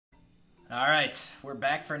All right, we're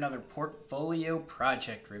back for another portfolio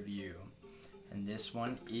project review. And this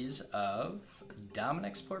one is of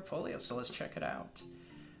Dominic's portfolio, so let's check it out.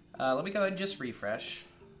 Let me go ahead and just refresh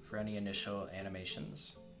for any initial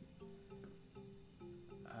animations.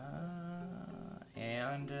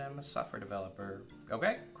 And I'm a software developer.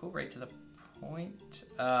 Okay, cool, right to the point.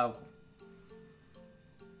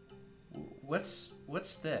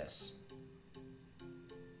 What's this?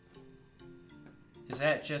 Is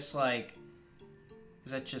that just like,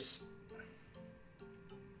 is that just,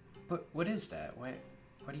 what is that? Why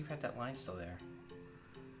do you have that line still there?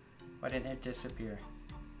 Why didn't it disappear?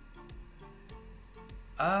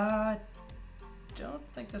 Don't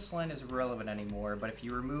think this line is relevant anymore, but if you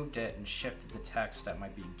removed it and shifted the text, that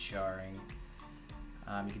might be jarring.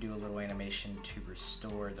 You could do a little animation to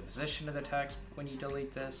restore the position of the text when you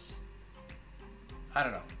delete this. I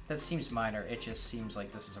don't know. That seems minor. It just seems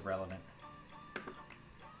like this is irrelevant.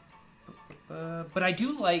 But I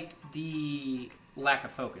do like the lack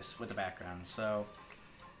of focus with the background, so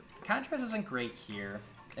the contrast isn't great here,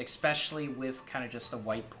 especially with kind of just the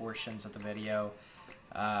white portions of the video.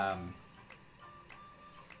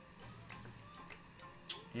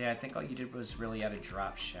 Yeah, I think all you did was really add a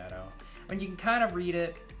drop shadow. I mean, you can kind of read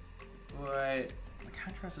it, but the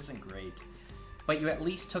contrast isn't great. But you at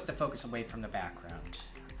least took the focus away from the background.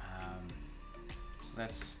 So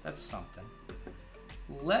that's something.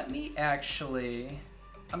 Let me actually,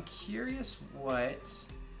 I'm curious what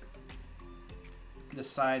the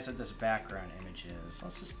size of this background image is.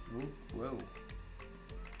 Let's just, whoa.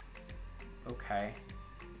 Okay.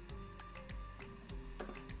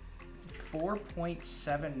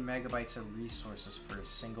 4.7 megabytes of resources for a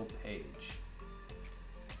single page.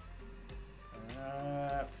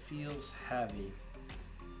 Feels heavy.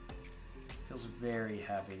 Feels very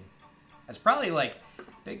heavy. It's probably like,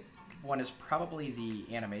 big one is probably the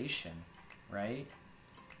animation, right?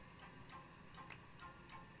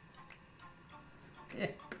 Yeah.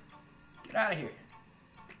 Get out of here.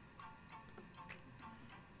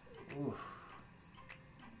 Ooh.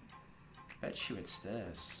 Bet you it's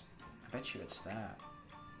this. I bet you it's that.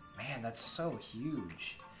 Man, that's so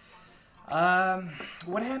huge.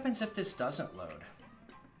 What happens if this doesn't load?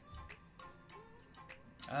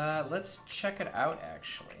 Let's check it out,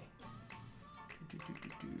 actually.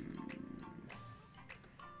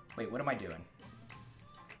 Wait, what am I doing?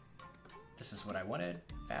 This is what I wanted.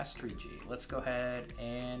 Fast 3G. Let's go ahead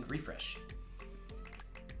and refresh.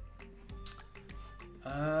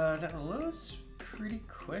 That loads pretty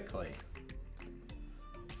quickly.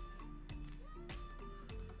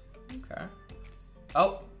 Okay.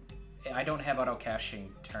 Oh, I don't have auto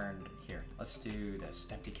caching turned here. Let's do this.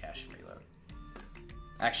 Empty cache and reload.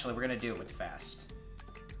 Actually, we're gonna do it with fast.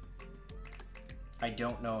 I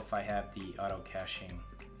don't know if I have the auto caching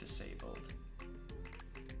disabled.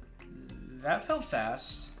 That felt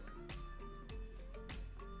fast.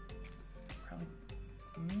 Probably.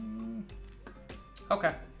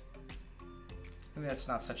 Okay. Maybe that's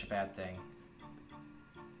not such a bad thing.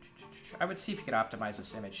 I would see if you could optimize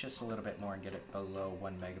this image just a little bit more and get it below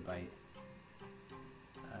 1 megabyte.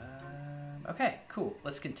 Okay, cool.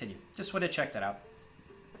 Let's continue. Just want to check that out.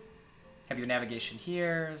 Have your navigation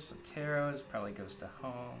here. Sotero's probably goes to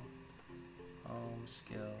home. Home,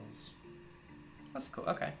 skills. That's cool.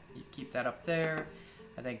 Okay, you keep that up there.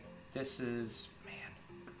 I think this is, man,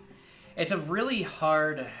 it's a really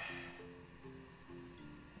hard,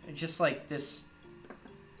 just like this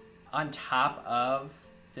on top of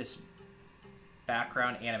this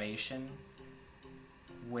background animation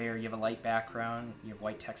where you have a light background, you have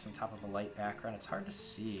white text on top of a light background. It's hard to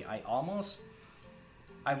see.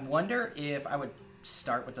 I wonder if I would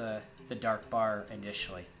start with the dark bar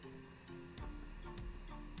initially.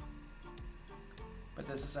 But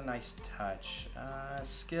this is a nice touch.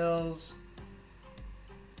 Skills.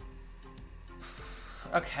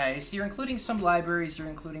 Okay, so you're including some libraries, you're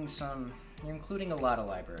including a lot of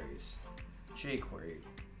libraries. jQuery,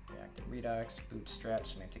 React and Redux, Bootstrap,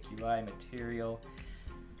 Semantic UI, Material.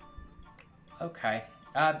 Okay,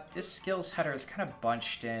 this skills header is kind of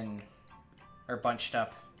bunched in, or bunched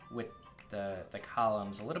up with the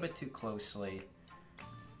columns a little bit too closely.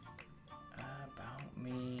 About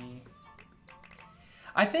me.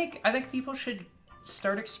 I think people should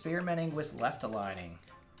start experimenting with left aligning.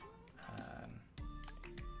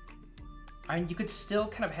 I mean, you could still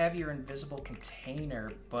kind of have your invisible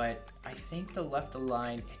container, but I think the left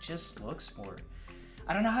align, it just looks more,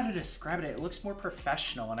 I don't know how to describe it. It looks more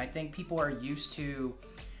professional, and I think people are used to,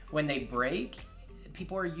 when they break,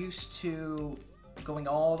 people are used to going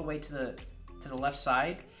all the way to the left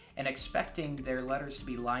side and expecting their letters to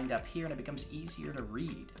be lined up here, and it becomes easier to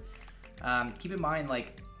read. Keep in mind,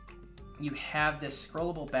 like, you have this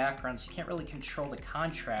scrollable background, so you can't really control the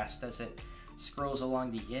contrast as it scrolls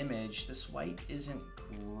along the image. This white isn't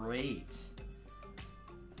great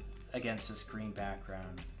against this green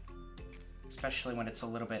background, especially when it's a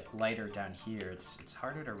little bit lighter down here. It's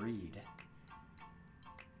harder to read.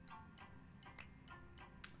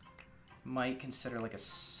 Might consider like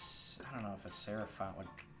I don't know if a serif font would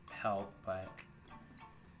help, but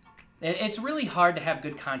it's really hard to have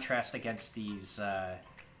good contrast against these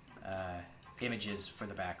images for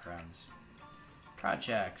the backgrounds.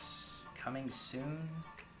 Projects coming soon.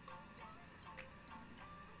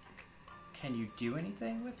 Can you do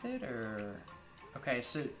anything with it, or? Okay,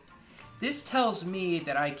 so this tells me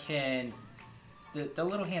that I can, the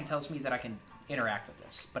little hand tells me that I can interact with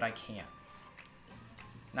this, but I can't.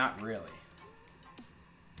 Not really.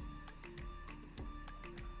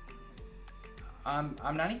 I'm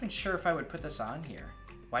not even sure if I would put this on here.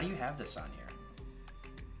 Why do you have this on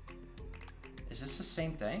here? Is this the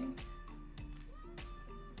same thing?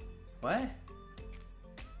 What?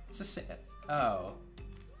 It's the same. Oh.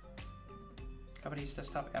 Company's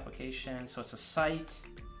desktop application. So it's a site,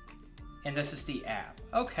 and this is the app.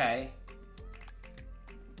 Okay.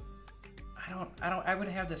 I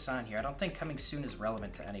wouldn't have this on here. I don't think coming soon is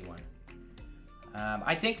relevant to anyone.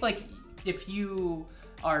 I think, like, if you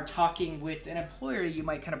are talking with an employer, you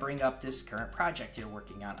might kind of bring up this current project you're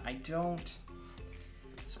working on. I don't.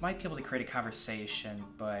 So might be able to create a conversation,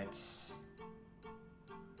 but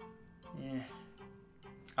yeah.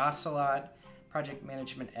 Ocelot, project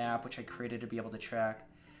management app, which I created to be able to track.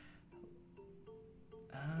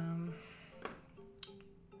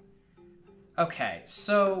 Okay,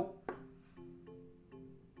 so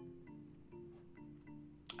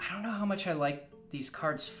I don't know how much I like these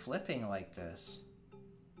cards flipping like this.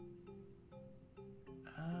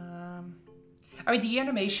 I mean, the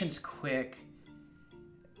animation's quick,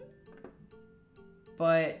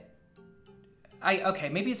 but okay,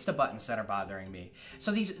 maybe it's the buttons that are bothering me.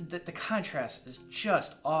 So the contrast is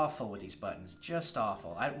just awful with these buttons, just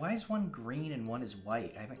awful. Why is one green and one is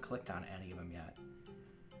white? I haven't clicked on any of them yet.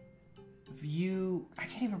 View, I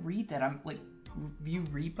can't even read that. I'm like, view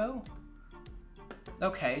repo?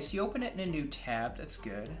 Okay, so you open it in a new tab, that's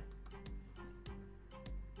good.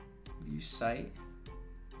 View site.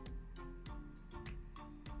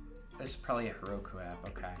 This is probably a Heroku app,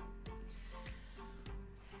 okay.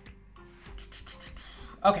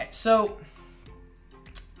 Okay, so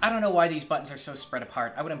I don't know why these buttons are so spread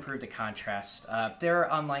apart. I would improve the contrast. There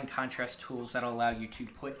are online contrast tools that allow you to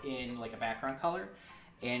put in like a background color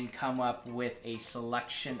and come up with a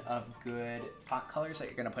selection of good font colors that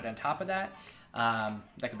you're gonna put on top of that.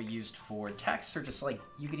 That could be used for text, or just like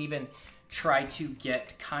you could even try to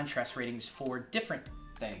get contrast ratings for different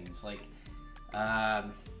things like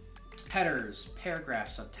headers,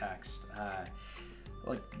 paragraphs of text.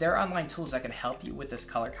 Like there are online tools that can help you with this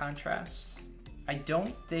color contrast. I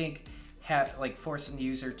don't think like forcing the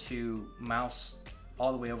user to mouse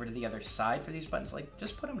all the way over to the other side for these buttons. Like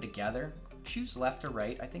just put them together. Choose left or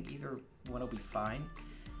right. I think either one will be fine.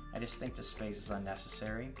 I just think the space is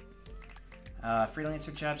unnecessary.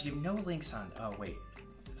 Freelancer jobs, you have no links on. Oh wait,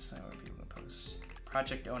 so people can post.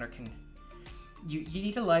 Project owner can. You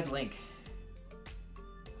need a live link.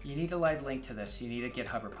 You need a live link to this. You need a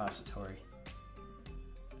GitHub repository.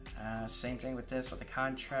 Same thing with this, with the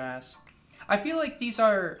contrast. I feel like these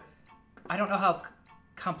are. I don't know how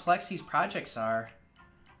complex these projects are.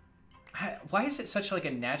 Why is it such like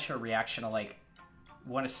a natural reaction to like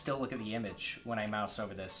want to still look at the image when I mouse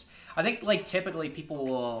over this? I think like typically people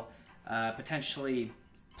will potentially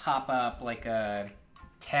pop up like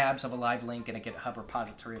tabs of a live link in a GitHub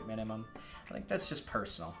repository at minimum. I think that's just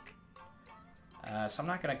personal. So I'm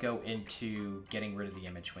not going to go into getting rid of the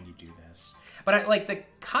image when you do this. But like the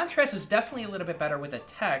contrast is definitely a little bit better with the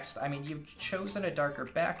text. I mean, you've chosen a darker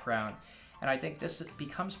background, and I think this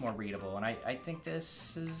becomes more readable. And I think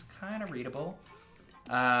this is kind of readable.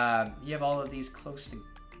 You have all of these close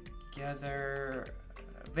together.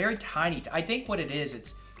 Very tiny. I think what it is,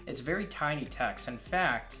 it's very tiny text. In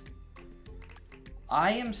fact,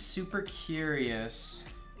 I am super curious.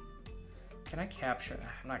 Can I capture?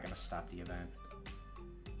 I'm not going to stop the event.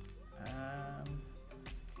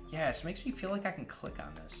 Yes, it makes me feel like I can click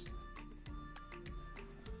on this.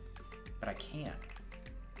 But I can't.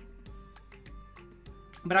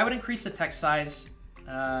 But I would increase the text size.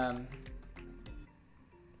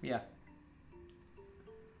 Yeah.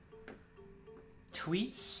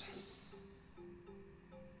 Tweets.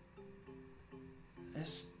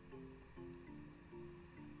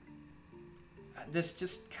 This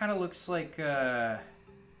just kind of looks like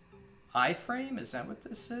iframe. Is that what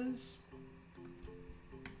this is?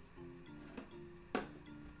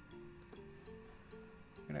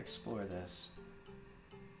 gonna explore this.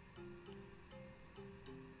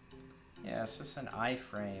 Yeah, it's just an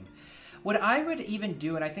iframe. What I would even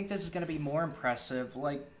do, and I think this is gonna be more impressive,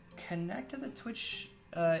 like connect to the Twitch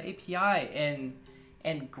API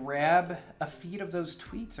and grab a feed of those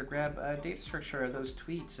tweets, or grab a data structure of those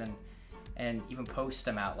tweets, and even post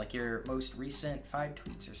them out, like your most recent 5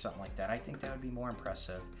 tweets or something like that. I think that would be more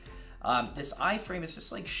impressive. This iframe is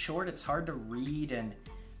just like short, it's hard to read, and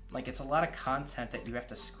like it's a lot of content that you have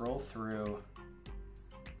to scroll through.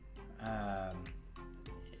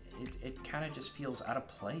 It kind of just feels out of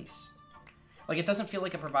place. Like it doesn't feel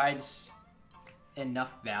like it provides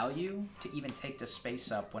enough value to even take the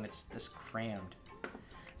space up when it's this crammed.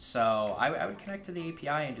 So I would connect to the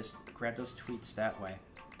API and just grab those tweets that way.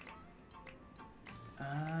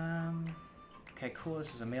 Okay, cool.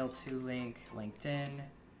 This is a mail to link, LinkedIn.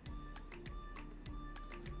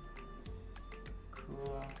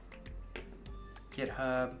 Cool.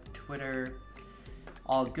 GitHub, Twitter.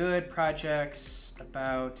 All good projects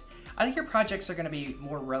about... I think your projects are going to be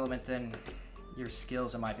more relevant than your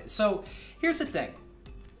skills in my opinion. So here's the thing.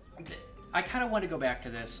 I kind of want to go back to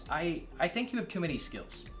this. I think you have too many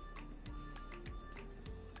skills.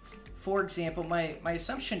 For example, my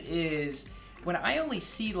assumption is when I only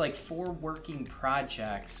see like 4 working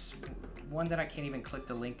projects, one that I can't even click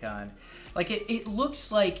the link on, like it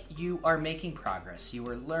looks like you are making progress. You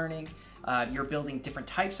are learning, you're building different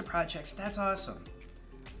types of projects. That's awesome.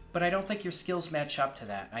 But I don't think your skills match up to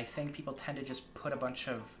that. I think people tend to just put a bunch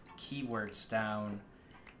of keywords down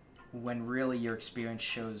when really your experience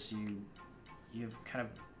shows you've kind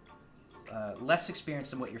of less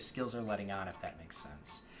experience than what your skills are letting on, if that makes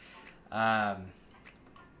sense.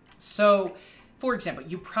 So, for example,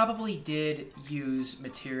 you probably did use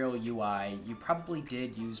Material UI. You probably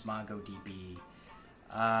did use MongoDB.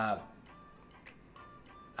 I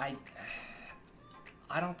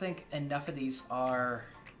don't think enough of these are...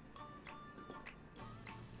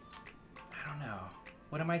 I don't know.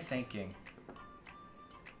 What am I thinking?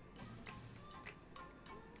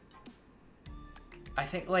 I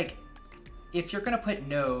think, like, if you're going to put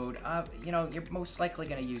Node, you know, you're most likely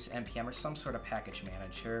going to use NPM or some sort of package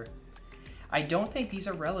manager. I don't think these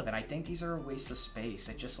are relevant. I think these are a waste of space.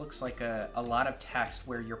 It just looks like a lot of text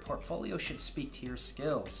where your portfolio should speak to your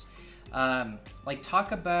skills. Like,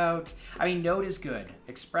 talk about, I mean, Node is good.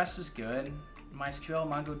 Express is good. MySQL,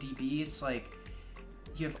 MongoDB, it's like,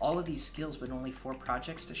 you have all of these skills, but only 4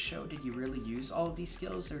 projects to show. Did you really use all of these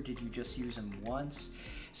skills, or did you just use them once?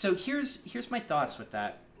 So here's my thoughts with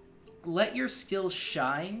that. Let your skills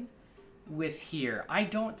shine with here. I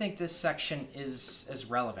don't think this section is as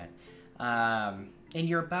relevant. In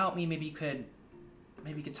your about me, maybe you could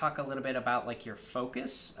talk a little bit about like your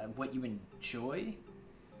focus, what you enjoy.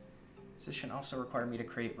 This shouldn't also require me to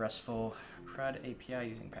create RESTful CRUD API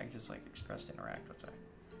using packages like Express to interact with it.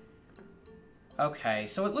 Okay,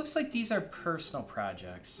 so it looks like these are personal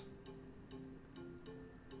projects.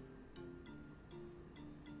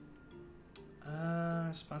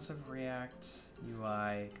 Responsive React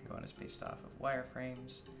UI components based off of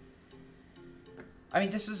wireframes. I mean,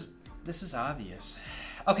 this is obvious.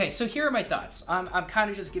 Okay, so here are my thoughts. I'm kind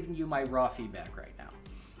of just giving you my raw feedback right now,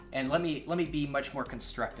 and let me be much more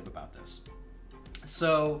constructive about this.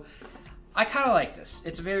 So, I kind of like this.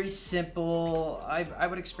 It's very simple. I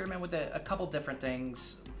would experiment with a couple different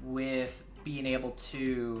things with being able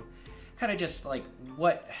to kind of just like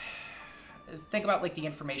think about like the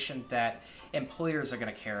information that employers are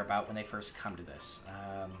going to care about when they first come to this.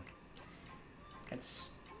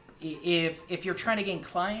 It's if you're trying to gain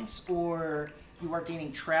clients or you are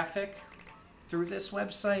gaining traffic through this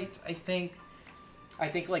website, I think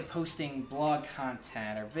like posting blog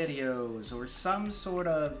content or videos or some sort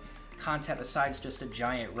of content besides just a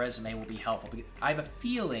giant resume will be helpful. I have a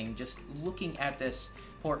feeling, just looking at this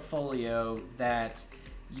portfolio, that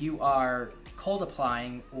you are cold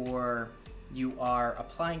applying or you are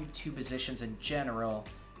applying to positions in general,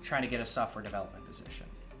 trying to get a software development position.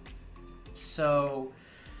 So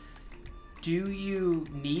do you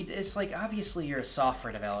need this? Like, obviously you're a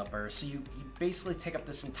software developer, so you basically take up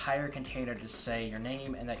this entire container to say your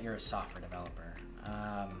name and that you're a software developer.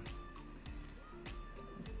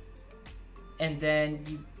 And then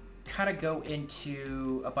you kind of go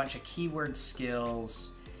into a bunch of keyword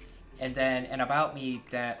skills, and then an about me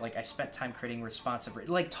that like I spent time creating responsive.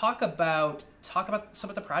 Like talk about some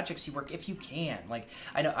of the projects you work if you can. Like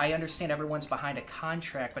I understand everyone's behind a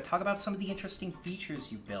contract, but talk about some of the interesting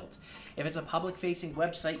features you built. If it's a public-facing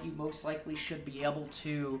website, you most likely should be able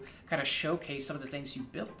to kind of showcase some of the things you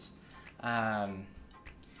built.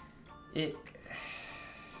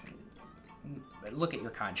 look at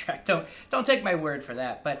your contract. Don't take my word for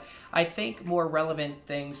that. But I think more relevant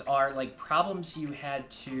things are like problems you had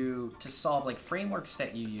to solve, like frameworks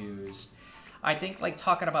that you used. I think like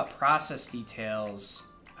talking about process details,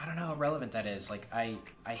 I don't know how relevant that is. Like I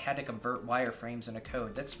had to convert wireframes into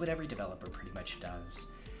code. That's what every developer pretty much does.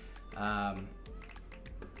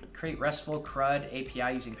 Create RESTful CRUD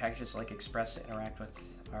API using packages like Express to interact with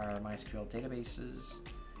our MySQL databases.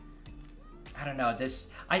 I don't know.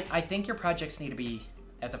 I think your projects need to be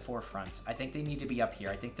at the forefront. I think they need to be up here.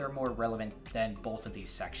 I think they're more relevant than both of these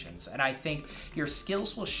sections. And I think your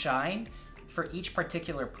skills will shine for each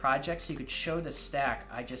particular project, so you could show the stack.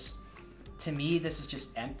 To me, this is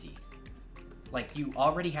just empty. Like, you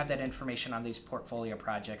already have that information on these portfolio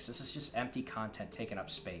projects. This is just empty content taking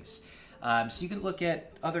up space. So you can look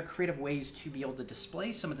at other creative ways to be able to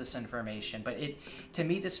display some of this information, but to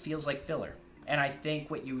me, this feels like filler. And I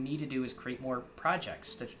think what you need to do is create more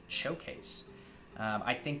projects to showcase.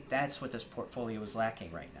 I think that's what this portfolio is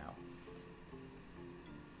lacking right now.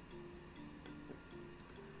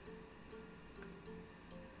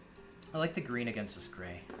 I like the green against this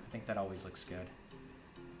gray. I think that always looks good.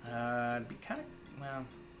 It'd be kind of, well,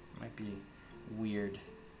 might be weird.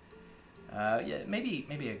 Yeah, maybe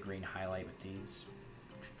a green highlight with these.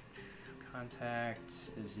 Contact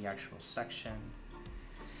is the actual section.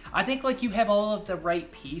 I think like you have all of the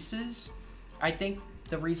right pieces. I think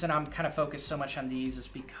the reason I'm kind of focused so much on these is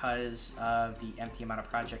because of the empty amount of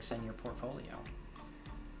projects in your portfolio.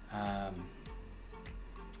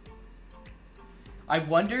 I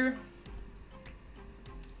wonder,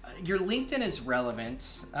 your LinkedIn is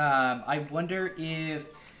relevant. I wonder if,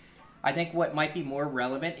 I think what might be more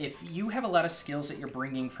relevant, if you have a lot of skills that you're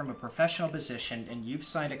bringing from a professional position and you've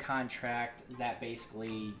signed a contract that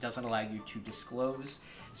basically doesn't allow you to disclose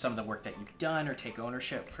some of the work that you've done or take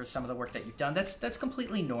ownership for some of the work that you've done, that's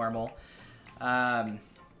completely normal. I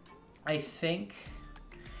think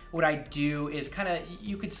what I do is kind of,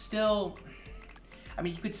 you could still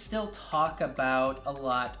talk about a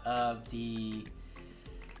lot of the,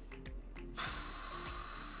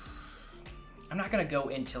 I'm not going to go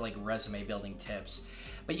into like resume building tips,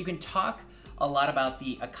 but you can talk a lot about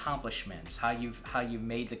the accomplishments, how you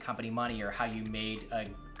made the company money, or how you made a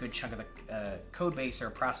good chunk of the code base or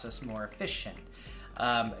process more efficient.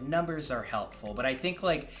 Numbers are helpful, but I think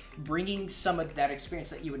like bringing some of that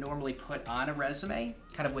experience that you would normally put on a resume,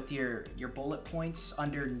 kind of with your bullet points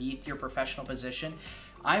underneath your professional position,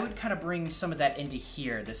 I would kind of bring some of that into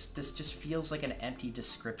here. This just feels like an empty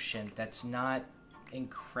description that's not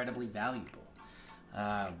incredibly valuable.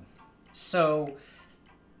 So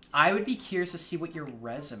I would be curious to see what your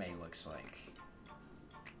resume looks like.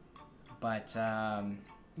 But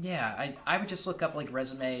yeah, I would just look up like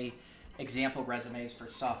example resumes for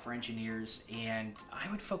software engineers, and I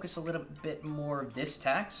would focus a little bit more of this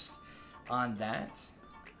text on that.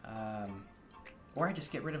 Or I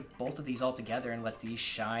just get rid of both of these altogether and let these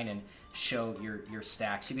shine and show your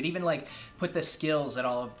stacks. You could even like put the skills that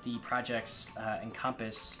all of the projects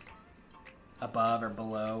encompass above or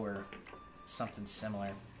below or something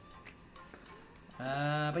similar.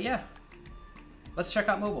 But yeah, let's check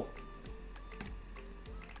out mobile.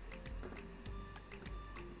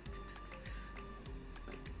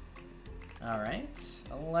 All right,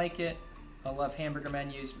 I like it. I love hamburger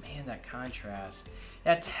menus. Man, that contrast.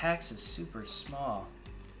 That text is super small.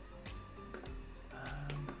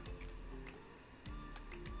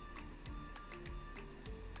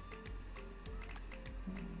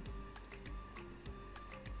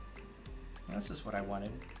 This is what I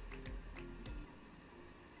wanted.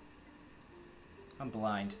 I'm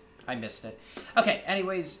blind. I missed it. Okay,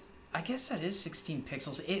 anyways, I guess that is 16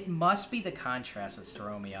 pixels. It must be the contrast that's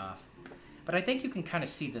throwing me off. But I think you can kind of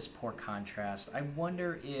see this poor contrast. I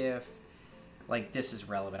wonder if, like, this is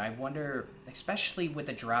relevant. I wonder, especially with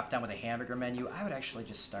the drop-down with a hamburger menu, I would actually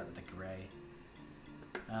just start with the gray.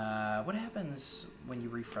 What happens when you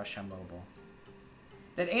refresh on mobile?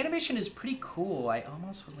 That animation is pretty cool. I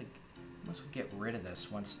almost would get rid of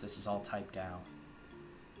this once this is all typed out.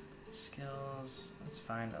 Skills, that's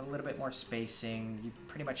fine. A little bit more spacing. You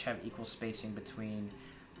pretty much have equal spacing between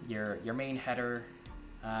your main header,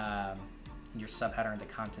 and your subheader and the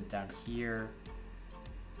content down here.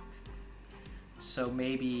 So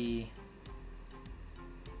maybe,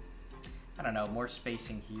 I don't know, more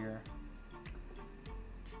spacing here.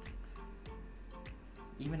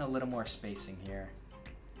 Even a little more spacing here.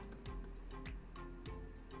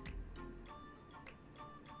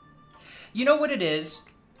 You know what it is?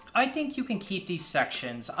 I think you can keep these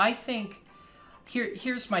sections. I think,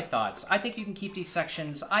 here's my thoughts. I think you can keep these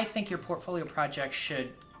sections. I think your portfolio project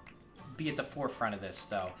should be at the forefront of this,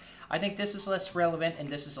 though. I think this is less relevant, and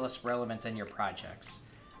this is less relevant than your projects.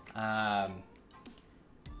 I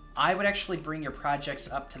would actually bring your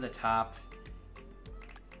projects up to the top.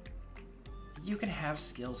 You can have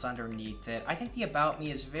skills underneath it. I think the About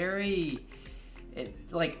Me is very...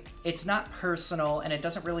 it's not personal, and it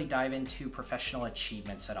doesn't really dive into professional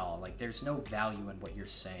achievements at all. Like, there's no value in what you're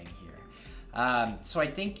saying here. So I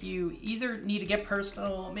think you either need to get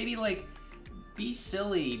personal, maybe, like, be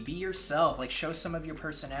silly, be yourself, like, show some of your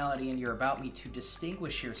personality in your About Me to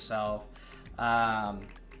distinguish yourself.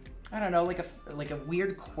 I don't know, like a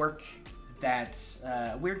weird quirk that's,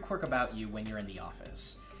 weird quirk about you when you're in the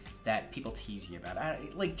office that people tease you about.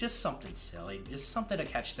 Like, just something silly, just something to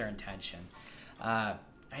catch their attention. I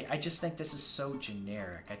just think this is so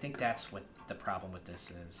generic. I think that's what the problem with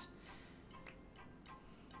this is.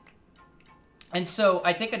 And so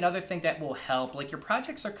I think another thing that will help, like, your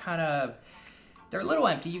projects are kind of, they're a little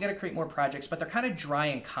empty. You got to create more projects, but they're kind of dry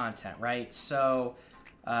in content, right? So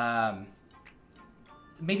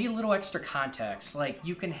maybe a little extra context. Like,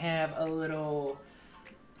 you can have a little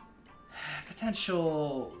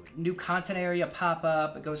potential new content area pop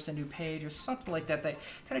up, it goes to a new page or something like that, that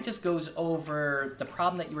kind of just goes over the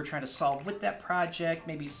problem that you were trying to solve with that project,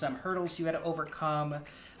 maybe some hurdles you had to overcome,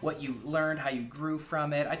 what you learned, how you grew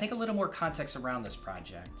from it. I think a little more context around this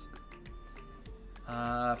project.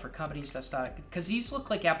 For companies, that's not, because these look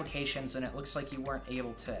like applications and it looks like you weren't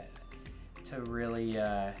able to really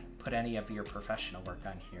put any of your professional work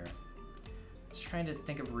on here. I was trying to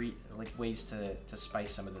think of ways to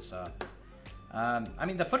spice some of this up. I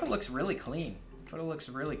mean, the footer looks really clean. The footer looks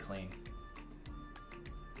really clean.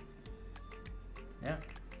 Yeah.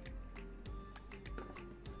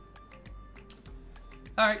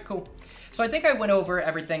 All right, cool. So I think I went over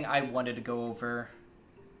everything I wanted to go over.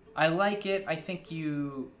 I like it. I think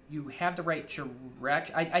you have the right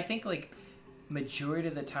direction. I think, like, majority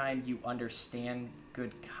of the time you understand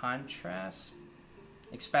good contrast,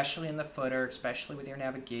 especially in the footer, especially with your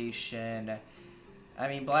navigation. I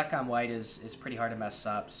mean, black on white is pretty hard to mess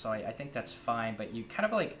up, so I think that's fine, but you kind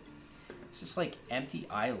of, like, it's just like empty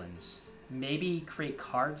islands. Maybe create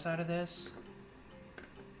cards out of this.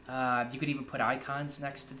 You could even put icons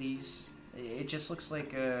next to these. It just looks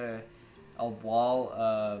like a wall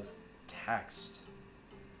of text.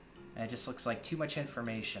 And it just looks like too much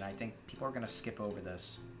information. I think people are going to skip over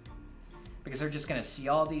this, because they're just going to see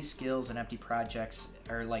all these skills and empty projects,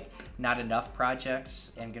 or, like, not enough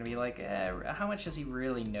projects, and going to be like, how much does he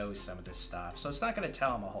really know some of this stuff? So it's not going to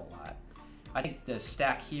tell him a whole lot. I think the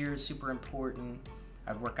stack here is super important.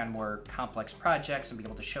 I'd work on more complex projects and be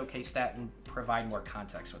able to showcase that and provide more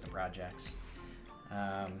context with the projects.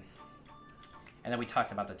 And then we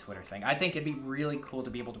talked about the Twitter thing. I think it'd be really cool to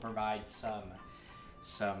be able to provide some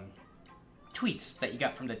tweets that you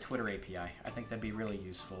got from the Twitter API. I think that'd be really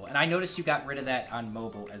useful. And I noticed you got rid of that on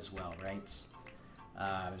mobile as well, right?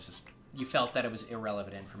 It was just, you felt that it was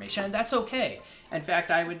irrelevant information, and that's okay. In fact,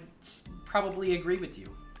 I would probably agree with you.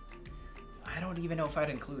 I don't even know if I'd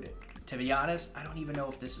include it. To be honest, I don't even know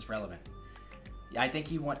if this is relevant. I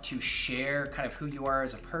think you want to share kind of who you are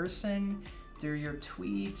as a person through your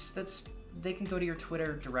tweets. They can go to your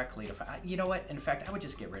Twitter directly to find. You know what? In fact, I would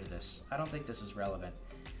just get rid of this. I don't think this is relevant.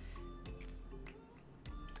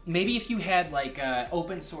 Maybe if you had, like, an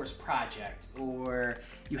open source project, or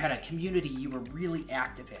you had a community you were really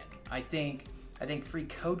active in. I think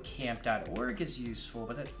freecodecamp.org is useful,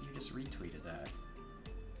 but you just retweeted that.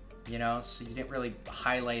 You know, so you didn't really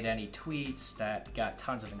highlight any tweets that got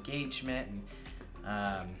tons of engagement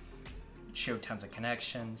and showed tons of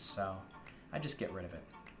connections, so I just get rid of it.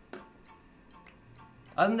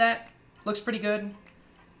 Other than that, looks pretty good.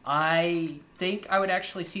 I think I would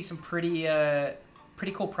actually see some pretty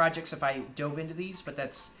cool projects if I dove into these, but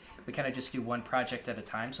we kind of just do one project at a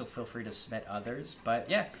time, so feel free to submit others. But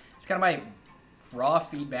yeah, it's kind of my raw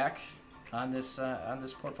feedback on this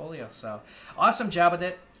portfolio. So awesome job with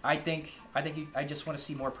it. I just want to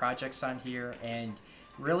see more projects on here, and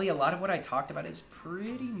really a lot of what I talked about is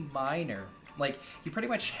pretty minor. Like, you pretty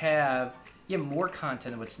much have more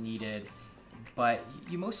content than what's needed, but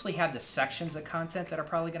you mostly have the sections of content that are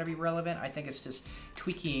probably going to be relevant. I think it's just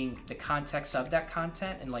tweaking the context of that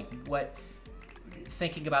content and, like,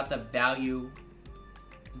 thinking about the value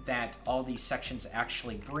that all these sections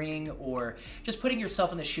actually bring, or just putting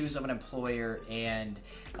yourself in the shoes of an employer and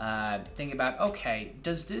thinking about, okay,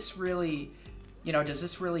 does this really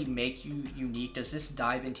make you unique? Does this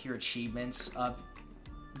dive into your achievements of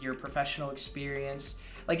your professional experience?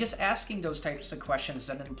 Like, just asking those types of questions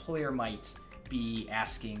that an employer might be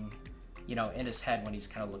asking, in his head when he's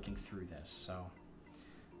kind of looking through this. So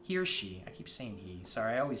He or she. I keep saying he.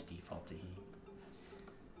 Sorry, I always default to he.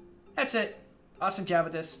 That's it. Awesome job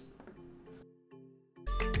with this.